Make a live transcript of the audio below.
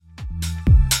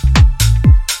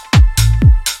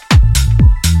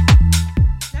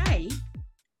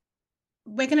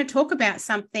we're going to talk about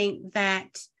something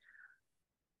that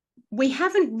we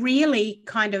haven't really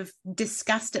kind of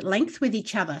discussed at length with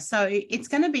each other. So it's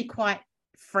going to be quite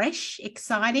fresh,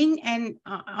 exciting, and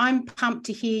I'm pumped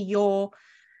to hear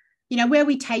where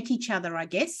we take each other, I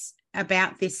guess,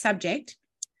 about this subject.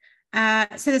 So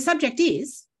the subject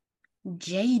is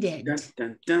jaded. Dun,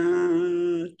 dun,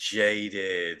 dun.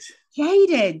 Jaded.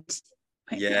 Jaded.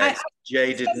 Yes,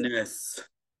 jadedness.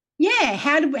 Yeah.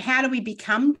 How do we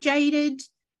become jaded?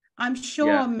 I'm sure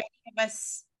Yeah. many of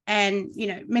us, and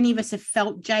many of us have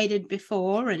felt jaded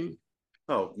before, and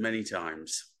Oh, many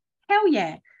times. hell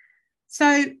yeah.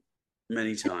 So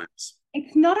Many times.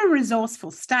 it's not a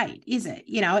resourceful state, is it?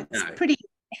 It's No, pretty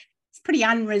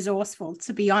unresourceful,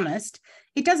 to be honest.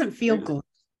 It doesn't feel good.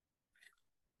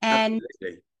 And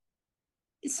absolutely.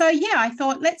 so, yeah, I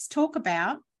thought let's talk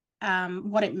about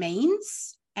what it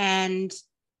means and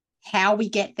how we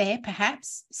get there,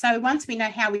 perhaps. So once we know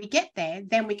how we get there,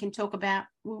 then we can talk about,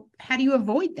 well, how do you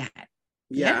avoid that?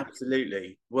 Yeah,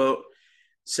 absolutely. Well,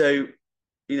 so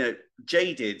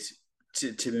jaded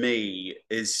to me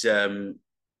is how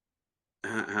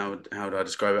do I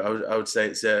describe it? I would say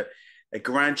it's a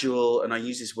gradual, and I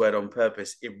use this word on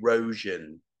purpose,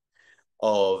 erosion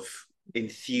of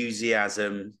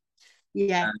enthusiasm.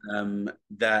 Yeah.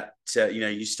 That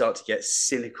you start to get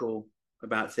cynical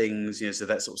about things. So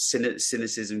that sort of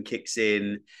cynicism kicks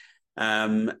in,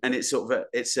 and it's sort of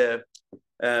that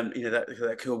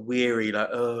kind of weary, like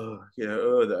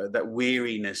that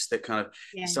weariness that kind of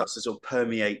Yeah. starts to sort of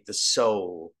permeate the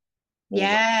soul.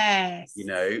 Yes.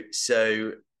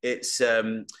 So it's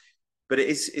but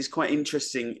it's quite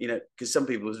interesting, because some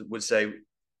people would say,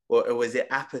 well, or is it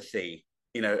apathy?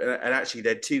 And actually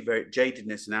they're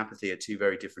jadedness and apathy are two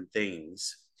very different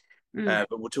things. But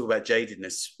we'll talk about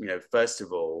jadedness, first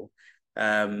of all.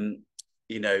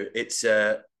 It's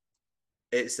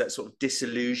that sort of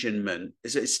disillusionment.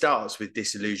 It starts with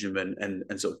disillusionment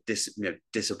and sort of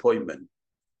disappointment.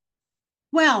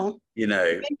 Well,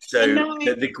 So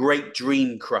the great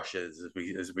dream crushers,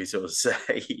 as we sort of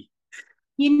say.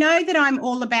 that I'm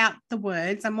all about the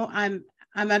words.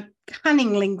 I'm a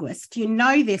cunning linguist. You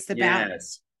know this about.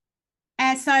 Yes.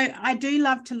 And so I do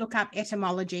love to look up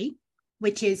etymology,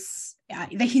 which is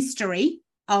the history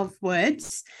of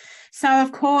words. So,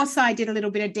 of course, I did a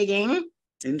little bit of digging.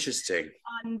 Interesting.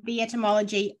 On the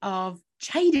etymology of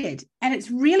jaded. And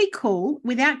it's really cool,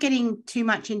 without getting too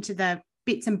much into the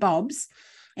bits and bobs.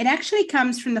 It actually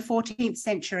comes from the 14th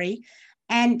century.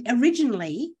 And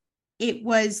originally, it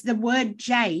was the word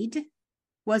jade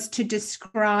was to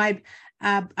describe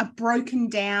a broken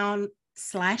down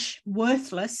 /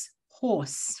 worthless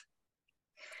horse.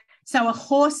 So a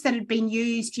horse that had been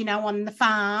used, on the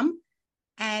farm,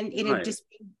 and it had just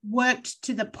worked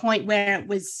to the point where it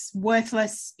was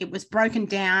worthless, it was broken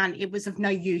down, it was of no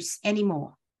use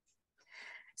anymore.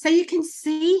 So you can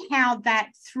see how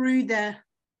that through the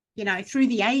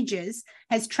ages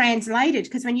has translated,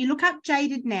 because when you look up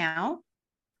jaded now,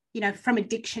 from a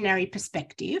dictionary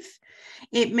perspective,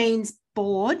 it means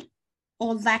bored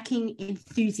or lacking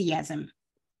enthusiasm.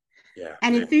 Yeah.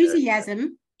 And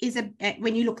enthusiasm is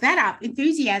when you look that up,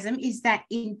 enthusiasm is that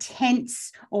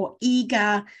intense or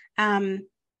eager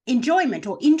enjoyment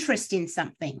or interest in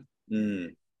something.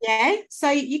 Yeah. So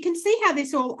you can see how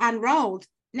this all unrolled.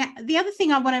 Now, the other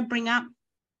thing I want to bring up,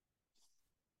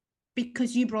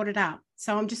 because you brought it up,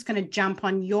 so I'm just going to jump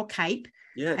on your cape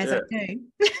as I do,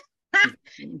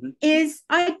 is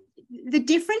the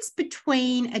difference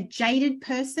between a jaded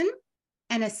person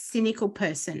and a cynical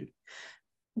person,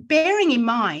 bearing in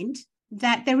mind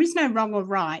that there is no wrong or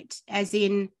right, as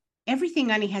in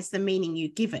everything only has the meaning you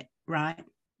give it, right?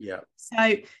 Yeah.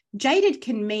 So jaded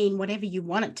can mean whatever you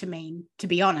want it to mean, to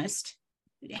be honest.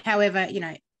 However,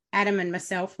 Adam and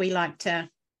myself, we like to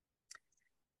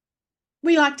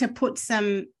put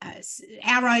some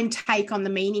our own take on the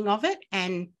meaning of it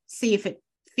and see if it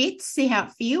fits, see how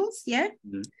it feels. Yeah.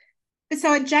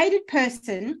 So a jaded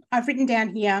person, I've written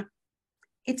down here,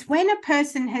 it's when a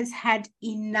person has had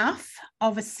enough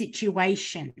of a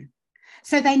situation.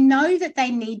 So they know that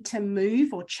they need to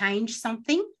move or change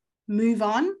something, move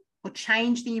on or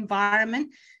change the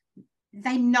environment.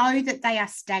 They know that they are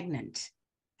stagnant,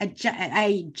 a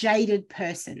jaded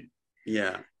person.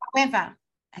 Yeah. However,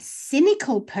 a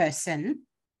cynical person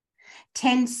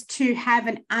tends to have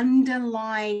an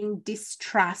underlying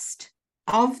distrust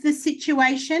of the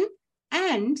situation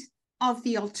and of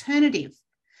the alternative.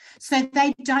 So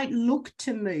they don't look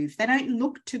to move. They don't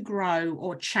look to grow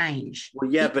or change.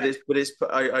 Well, yeah, but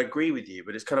I agree with you,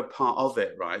 but it's kind of part of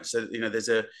it, right? So, there's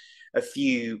a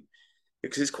few,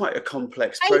 because it's quite a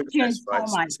complex process,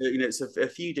 right? So, it's a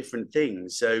few different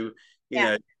things. So,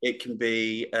 Yeah. It can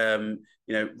be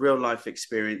real life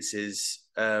experiences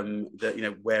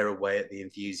that wear away at the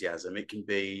enthusiasm. It can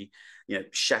be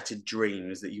shattered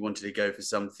dreams that you wanted to go for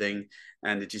something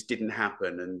and it just didn't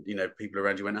happen, and people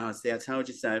around you went, oh, see, I told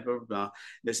you so, blah blah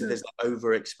blah. So there's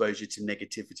overexposure to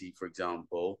negativity, for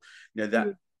example.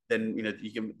 That then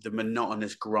you can, the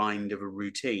monotonous grind of a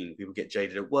routine. People get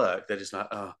jaded at work. They're just like,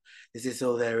 oh, is this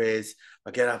all there is?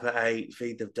 I get up at 8,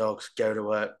 feed the dogs, go to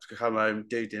work, come home,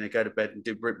 do dinner, go to bed, and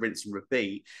do rinse and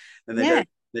repeat. And they don't.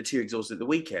 They're too exhausted at the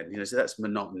weekend. So that's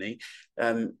monotony.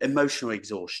 Emotional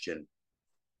exhaustion,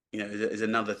 is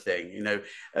another thing.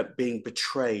 Being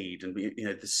betrayed, and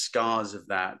the scars of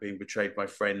that, being betrayed by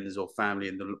friends or family,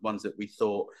 and the ones that we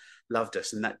thought loved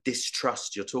us, and that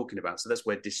distrust you're talking about. So that's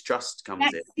where distrust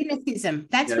comes in. Cynicism.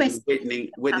 That's where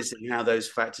witnessing how those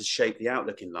factors shape the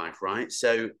outlook in life, right?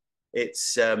 So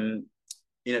it's so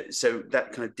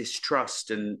that kind of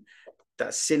distrust and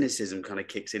that cynicism kind of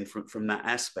kicks in from that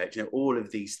aspect. All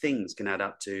of these things can add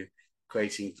up to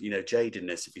creating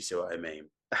jadedness, if you see what I mean.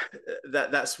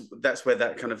 That's where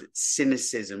that kind of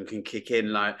cynicism can kick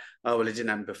in, like, oh well, it didn't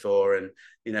happen before, and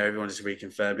everyone just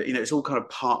reconfirmed it. It's all kind of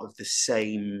part of the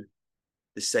same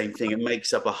thing. It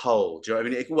makes up a whole. Do you know what I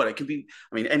mean? It can be.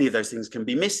 I mean, any of those things can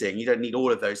be missing. You don't need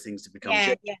all of those things to become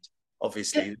jaded. Yeah.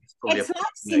 Obviously, it's like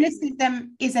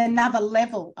cynicism is another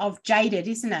level of jaded,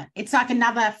 isn't it? It's like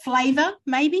another flavor,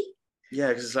 maybe. Yeah,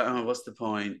 because it's like, oh, what's the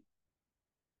point?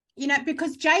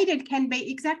 Because jaded can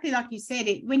be exactly like you said.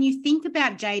 It when you think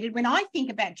about jaded, when I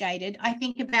think about jaded, I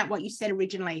think about what you said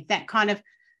originally. That kind of,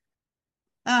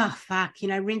 oh fuck,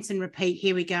 rinse and repeat.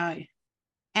 Here we go,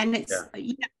 and it's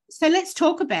so let's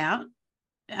talk about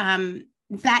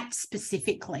that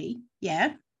specifically.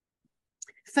 Yeah.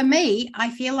 For me, I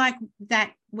feel like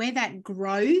that where that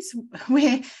grows,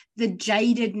 where the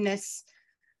jadedness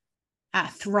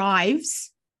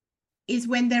thrives, is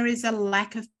when there is a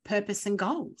lack of purpose and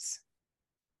goals.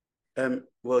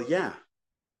 Well, yeah.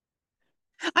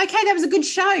 Okay, that was a good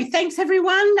show. Thanks,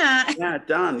 everyone. Yeah,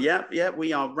 done. Yep.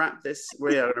 We are wrap this.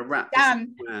 We are going to wrap this.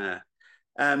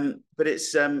 But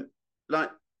it's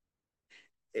like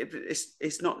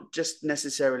it's not just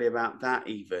necessarily about that.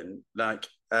 Even like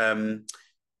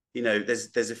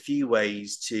there's a few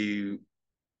ways to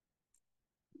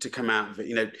come out of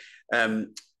it.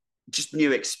 Just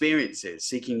new experiences,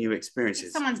 seeking new experiences.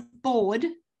 If someone's bored,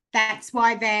 that's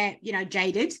why they're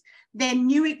jaded. Then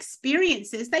new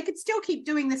experiences, they could still keep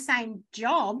doing the same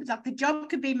job. Like the job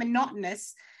could be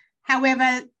monotonous.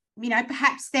 However,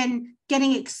 perhaps then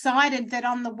getting excited that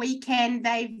on the weekend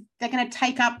they're going to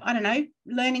take up, I don't know,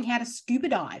 learning how to scuba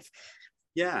dive.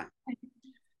 Yeah.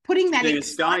 Putting that in a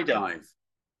skydive.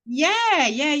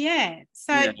 Yeah.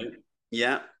 So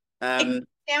it's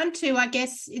down to, I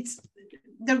guess, it's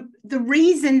the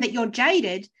reason that you're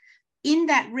jaded. In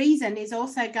that reason is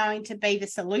also going to be the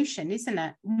solution, isn't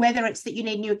it? Whether it's that you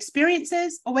need new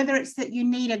experiences, or whether it's that you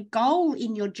need a goal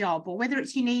in your job, or whether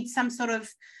it's you need some sort of,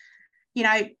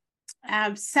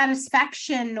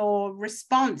 satisfaction or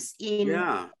response in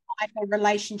a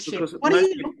relationship. Because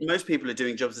most people are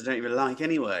doing jobs they don't even like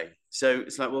anyway. So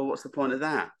it's like, well, what's the point of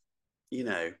that?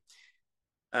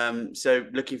 So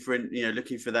looking for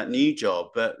that new job.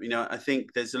 But I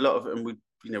think there's a lot of, and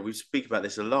we speak about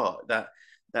this a lot, that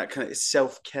kind of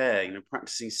self-care,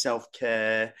 practicing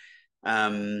self-care,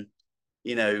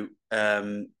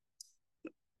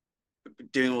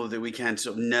 doing all that we can to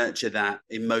sort of nurture that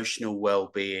emotional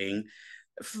well-being.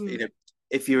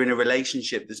 If you're in a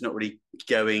relationship that's not really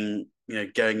going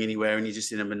anywhere, and you're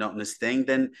just in a monotonous thing,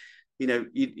 then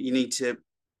you need to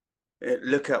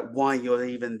look at why you're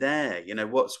even there.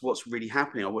 What's really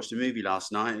happening. I watched a movie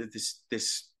last night.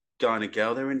 This guy and a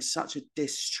girl, they're in such a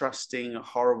distrusting,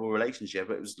 horrible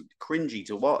relationship. It was cringy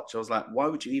to watch. I was like, why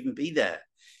would you even be there?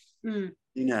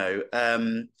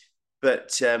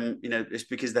 But it's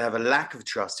because they have a lack of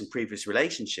trust in previous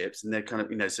relationships, and they're kind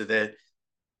of so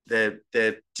they're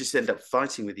just end up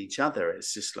fighting with each other.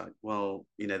 It's just like, well,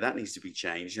 that needs to be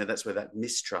changed. That's where that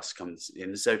mistrust comes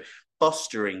in. So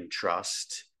fostering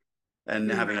trust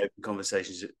and having open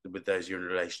conversations with those you're in a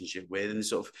relationship with, and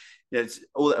sort of it's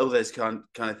all those kind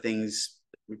of things,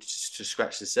 just to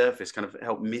scratch the surface, kind of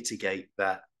help mitigate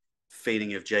that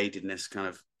feeling of jadedness kind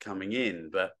of coming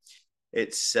in. But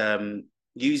it's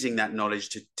using that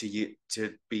knowledge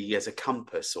to be as a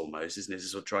compass almost, isn't it, to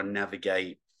sort of try and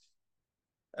navigate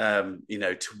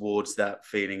towards that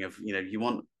feeling of you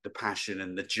want the passion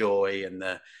and the joy and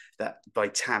that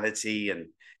vitality, and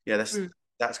that's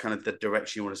kind of the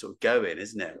direction you want to sort of go in,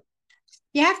 isn't it?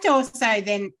 You have to also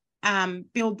then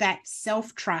build that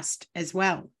self-trust as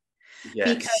well.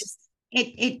 Yes. Because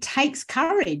it takes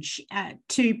courage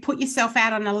to put yourself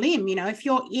out on a limb. You know, if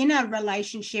you're in a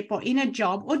relationship or in a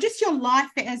job or just your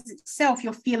life as itself,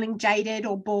 you're feeling jaded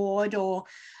or bored or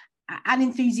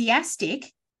unenthusiastic,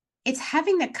 it's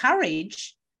having the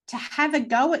courage to have a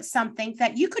go at something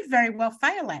that you could very well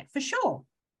fail at, for sure.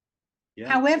 Yeah.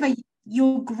 However,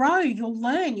 you'll grow, you'll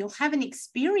learn, you'll have an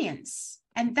experience,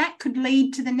 and that could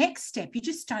lead to the next step. You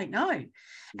just don't know. Exactly.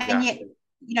 And yet,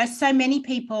 you know, so many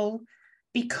people,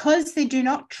 because they do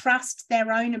not trust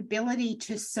their own ability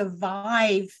to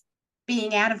survive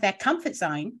being out of their comfort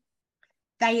zone,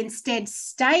 they instead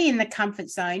stay in the comfort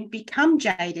zone, become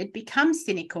jaded, become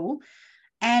cynical,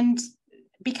 and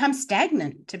become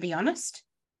stagnant, to be honest.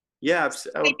 Yeah,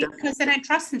 because they don't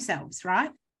trust themselves, right?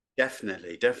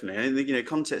 Definitely. And you know,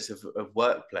 context of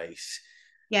workplace.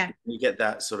 Yeah, you get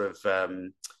that sort of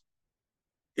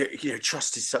you know,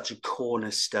 trust is such a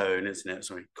cornerstone, isn't it?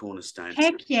 Sorry, cornerstone.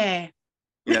 Heck yeah.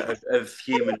 You know, of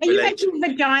human. Are you making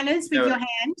vaginas with your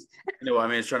hand? You know what I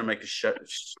mean? I was trying to make a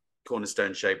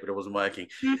cornerstone shape, but it wasn't working.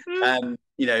 Mm-hmm.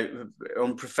 You know,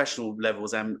 on professional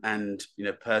levels and you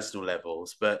know, personal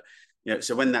levels. But you know,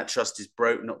 so when that trust is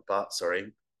broken,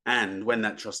 and when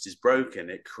that trust is broken,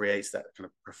 it creates that kind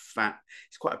of profound.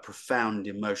 It's quite a profound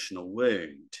emotional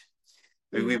wound.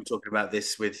 Mm-hmm. We were talking about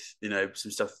this with, you know,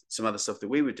 some other stuff that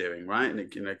we were doing, right? And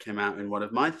it, you know, came out in one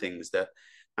of my things that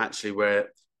actually where,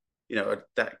 you know,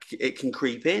 that it can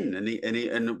creep in,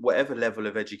 and whatever level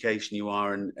of education you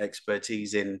are and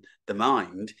expertise in the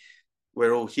mind,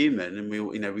 we're all human, and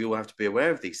we all have to be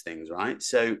aware of these things, right?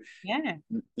 So yeah,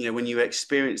 you know, when you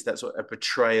experience that sort of a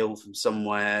betrayal from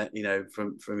somewhere, you know,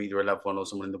 from either a loved one or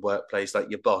someone in the workplace, like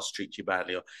your boss treats you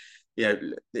badly, or you know,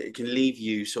 it can leave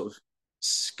you sort of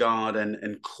scarred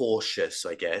and cautious,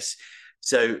 I guess.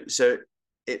 So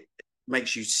it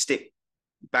makes you stick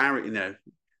barrier, you know.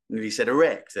 Nearly said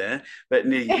erect there, but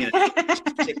you know,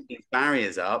 stick these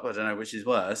barriers up. I don't know which is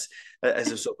worse,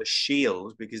 as a sort of a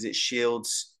shield, because it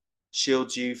shields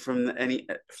you from any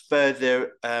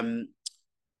further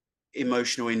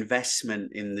emotional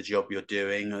investment in the job you're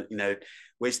doing, you know,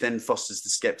 which then fosters the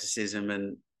skepticism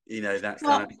and, you know, that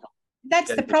kind of.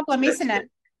 That's the problem, isn't it?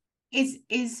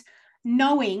 Is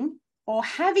knowing or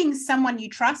having someone you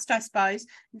trust, I suppose,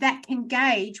 that can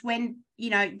gauge when,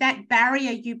 you know, that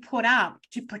barrier you put up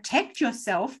to protect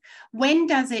yourself, when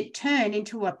does it turn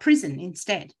into a prison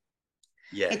instead?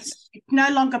 Yes. It's no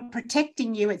longer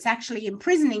protecting you, it's actually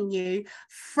imprisoning you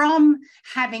from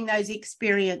having those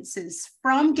experiences,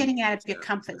 from getting out of your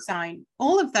comfort zone,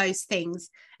 all of those things.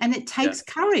 And it takes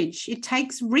courage, it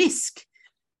takes risk.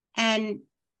 And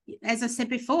as I said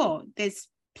before, there's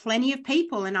plenty of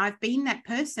people, and I've been that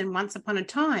person once upon a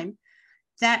time,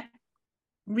 that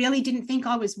really didn't think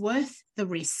I was worth the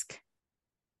risk.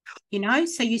 You know,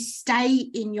 so you stay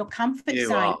in your comfort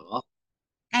zone. Are.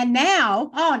 And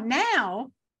now,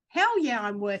 hell yeah,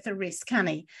 I'm worth a risk,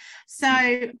 honey.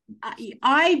 So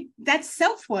that's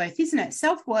self-worth, isn't it?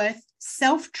 Self-worth,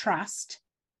 self-trust,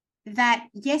 that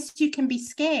yes, you can be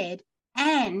scared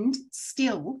and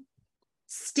still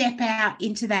step out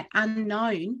into that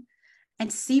unknown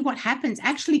and see what happens.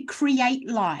 Actually create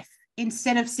life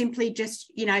instead of simply just,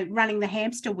 you know, running the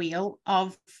hamster wheel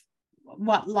of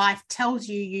what life tells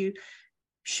you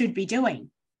should be doing.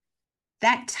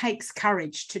 That takes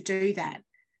courage to do that.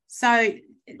 So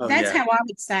that's how I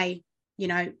would say, you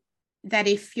know, that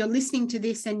if you're listening to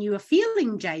this and you are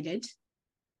feeling jaded,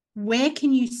 where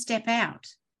can you step out?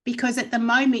 Because at the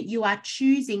moment you are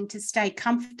choosing to stay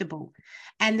comfortable.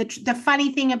 And the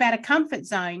funny thing about a comfort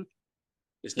zone,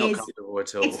 it's not comfortable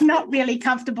at all. It's not really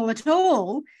comfortable at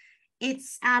all.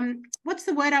 It's, what's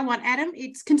the word I want, Adam?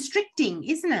 It's constricting,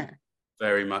 isn't it?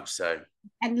 Very much so.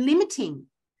 And limiting.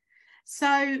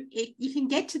 So you can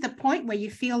get to the point where you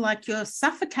feel like you're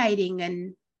suffocating,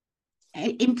 and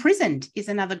imprisoned is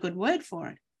another good word for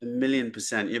it.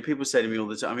 1,000,000%. You know, people say to me all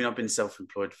the time, I mean, I've been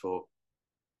self-employed for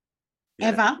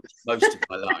ever most of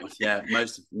my life. Yeah,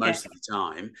 most of the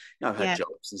time. You know, I've had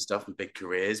jobs and stuff and big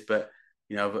careers, but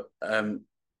you know,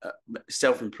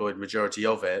 self-employed majority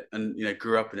of it, and you know,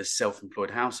 grew up in a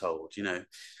self-employed household. You know,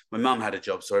 my mum had a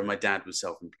job, my dad was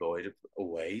self-employed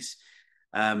always.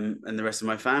 And the rest of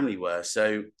my family were.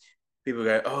 So people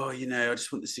go, oh, you know, I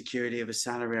just want the security of a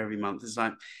salary every month. It's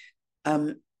like,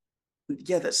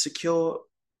 yeah, that's secure.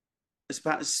 It's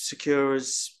about as secure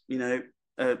as, you know,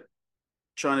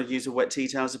 trying to use a wet tea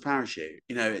towel as a parachute.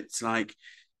 You know, it's like,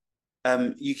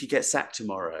 you could get sacked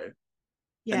tomorrow.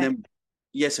 Yeah. And then,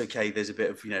 yes, okay, there's a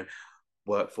bit of, you know,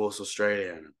 Workforce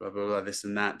Australia and blah, blah, blah, this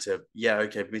and that to,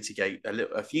 mitigate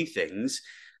a few things.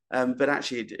 But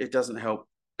actually it doesn't help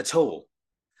at all.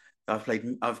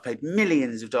 I've paid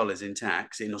millions of dollars in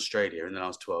tax in Australia in the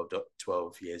last 12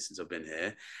 years since I've been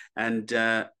here, and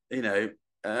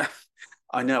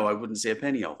I know I wouldn't see a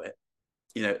penny of it,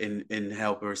 in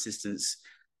help or assistance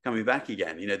coming back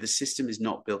again. The system is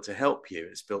not built to help you;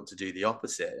 it's built to do the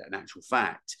opposite. In actual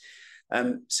fact,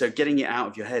 so getting it out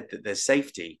of your head that there's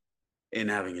safety in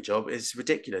having a job is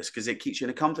ridiculous, because it keeps you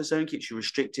in a comfort zone, keeps you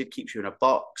restricted, keeps you in a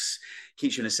box,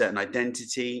 keeps you in a certain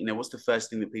identity. What's the first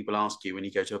thing that people ask you when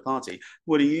you go to a party?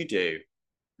 What do you do?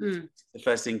 The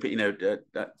first thing,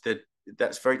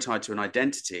 that's very tied to an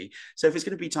identity. So if it's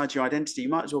going to be tied to your identity, you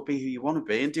might as well be who you want to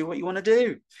be and do what you want to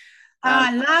do.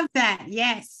 I love that.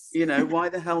 Yes. Why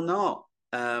the hell not?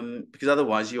 Because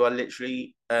otherwise you are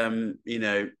literally,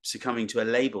 succumbing to a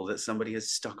label that somebody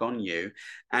has stuck on you,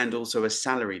 and also a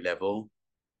salary level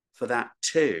for that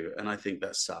too. And I think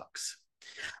that sucks.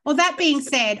 Well, that being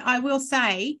said, I will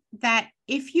say that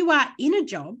if you are in a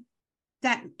job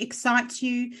that excites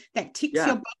you, that ticks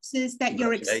your boxes, that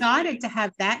you're excited to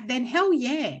have that, then hell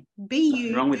yeah, be Nothing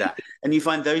you. wrong with that. And you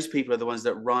find those people are the ones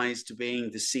that rise to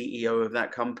being the CEO of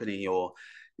that company, or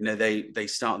they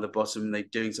start at the bottom and they're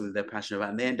doing something they're passionate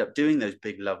about, and they end up doing those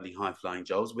big, lovely, high-flying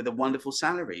jobs with a wonderful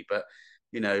salary. But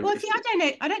well, see,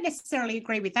 I don't necessarily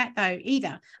agree with that though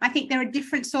either. I think there are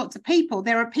different sorts of people.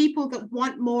 There are people that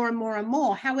want more and more and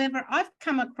more. However, I've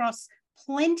come across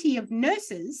plenty of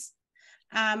nurses,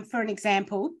 for an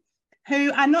example,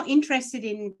 who are not interested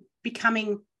in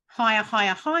becoming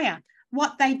higher.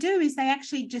 What they do is they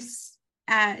actually just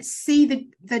see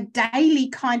the daily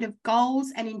kind of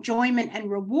goals and enjoyment and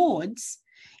rewards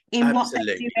in Absolutely. what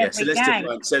they do every So let's day.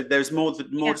 define. So there's more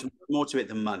to it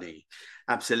than money.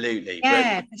 Absolutely.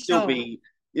 Yeah, but still be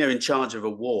in charge of a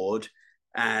ward,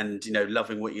 and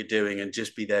loving what you're doing, and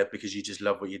just be there because you just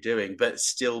love what you're doing, but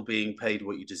still being paid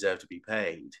what you deserve to be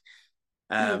paid.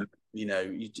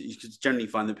 You could generally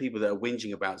find the people that are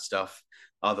whinging about stuff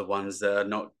are the ones that are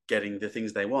not getting the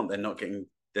things they want. They're not doing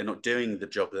the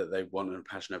job that they want and are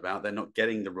passionate about. They're not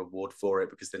getting the reward for it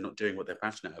because they're not doing what they're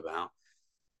passionate about.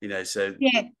 So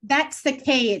yeah, that's the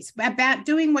key. It's about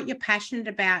doing what you're passionate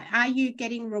about. Are you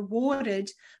getting rewarded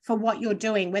for what you're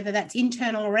doing, whether that's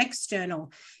internal or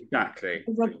external? Exactly.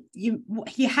 You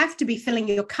have to be filling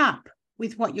your cup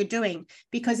with what you're doing,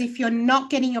 because if you're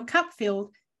not getting your cup filled,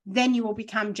 then you will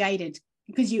become jaded,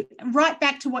 because you right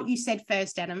back to what you said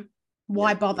first, Adam.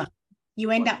 Why bother? You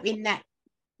end up in that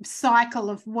cycle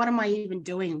of, what am I even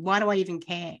doing? Why do I even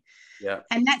care? Yeah.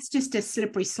 And that's just a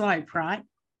slippery slope, right?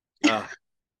 Oh,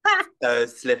 so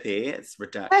slippy. It's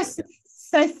ridiculous.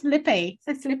 So slippy.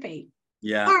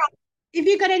 Yeah. All right. Have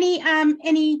you got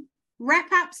any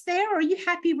wrap ups there, or are you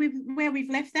happy with where we've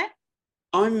left that?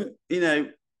 I'm, I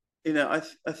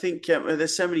think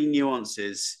there's so many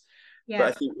nuances. Yeah. But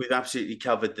I think we've absolutely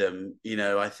covered them.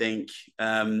 I think,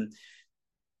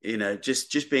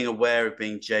 just being aware of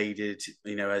being jaded,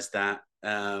 as that,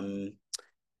 that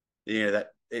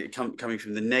coming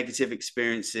from the negative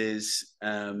experiences,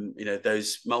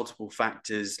 those multiple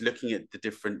factors, looking at the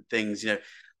different things.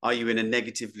 Are you in a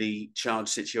negatively charged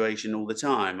situation all the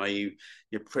time? Are you're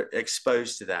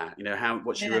exposed to that?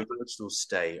 What's your emotional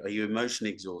state? Are you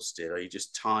emotionally exhausted? Are you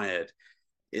just tired?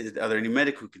 Are there any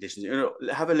medical conditions?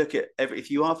 Have a look at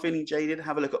if you are feeling jaded,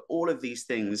 have a look at all of these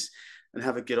things and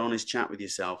have a good, honest chat with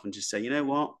yourself, and just say, you know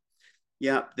what?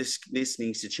 Yeah, this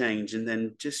needs to change. And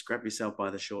then just grab yourself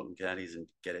by the short and curlies and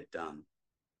get it done.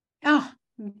 Oh,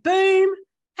 boom.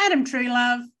 Adam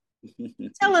Truelove.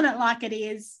 Telling it like it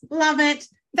is. Love it.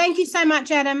 Thank you so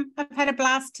much, Adam. I've had a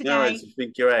blast today. No, it's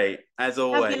been great, as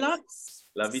always. Love you lots.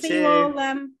 Love you See too. you all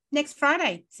next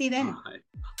Friday. See you then. Bye.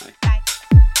 Bye.